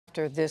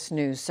After this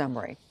news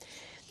summary.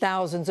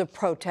 Thousands of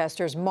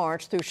protesters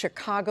marched through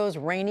Chicago's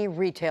rainy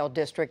retail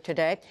district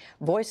today,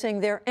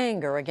 voicing their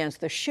anger against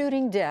the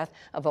shooting death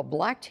of a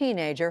black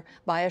teenager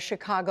by a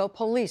Chicago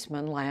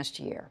policeman last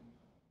year.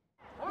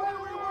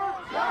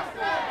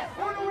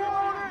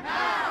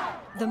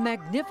 The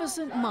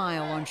Magnificent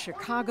Mile on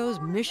Chicago's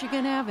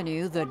Michigan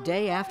Avenue the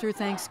day after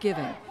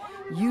Thanksgiving,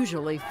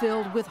 usually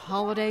filled with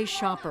holiday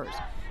shoppers,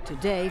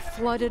 today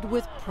flooded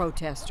with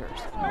protesters.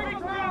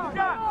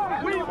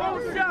 We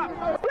won't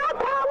stop.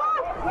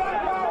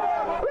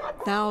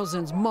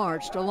 Thousands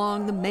marched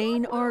along the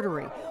main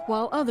artery,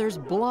 while others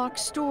blocked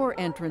store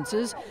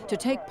entrances to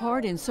take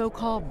part in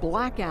so-called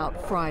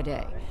Blackout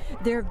Friday.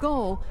 Their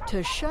goal,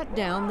 to shut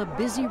down the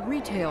busy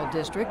retail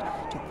district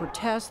to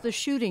protest the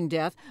shooting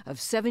death of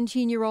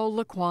 17-year-old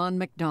Laquan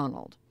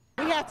McDonald.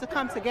 We have to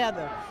come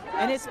together,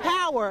 and it's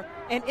power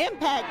and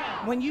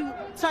impact when you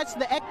touch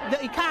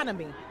the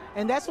economy.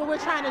 And that's what we're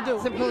trying to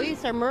do. The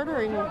police are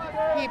murdering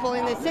people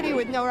in the city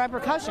with no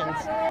repercussions.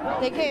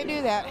 They can't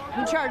do that.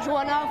 You charge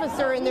one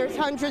officer and there's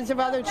hundreds of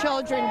other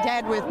children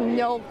dead with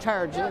no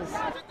charges.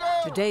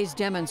 Today's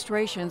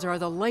demonstrations are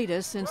the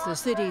latest since the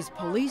city's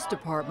police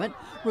department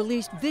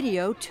released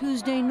video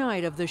Tuesday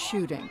night of the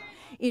shooting.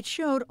 It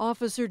showed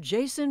Officer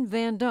Jason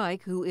Van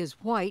Dyke, who is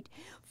white,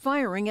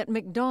 firing at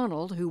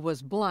McDonald, who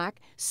was black,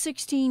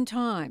 16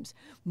 times.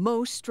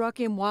 Most struck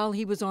him while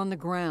he was on the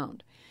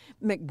ground.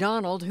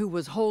 McDonald, who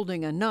was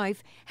holding a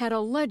knife, had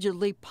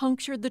allegedly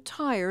punctured the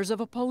tires of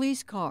a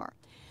police car.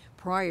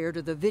 Prior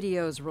to the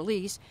video's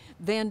release,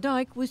 Van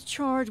Dyke was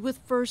charged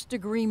with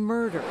first-degree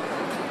murder.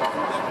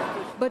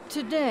 But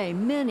today,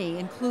 many,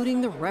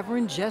 including the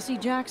Reverend Jesse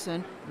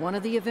Jackson, one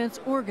of the event's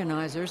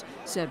organizers,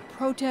 said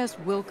protests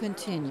will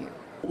continue.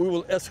 We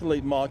will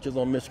escalate marches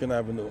on Michigan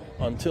Avenue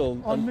until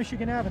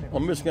Michigan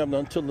Avenue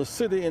until the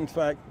city, in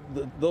fact,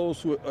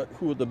 those who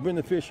are the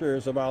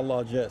beneficiaries of our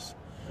largesse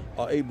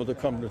are able to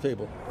come to the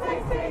table.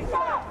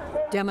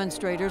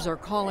 Demonstrators are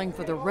calling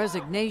for the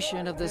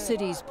resignation of the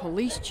city's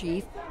police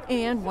chief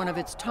and one of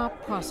its top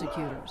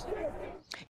prosecutors.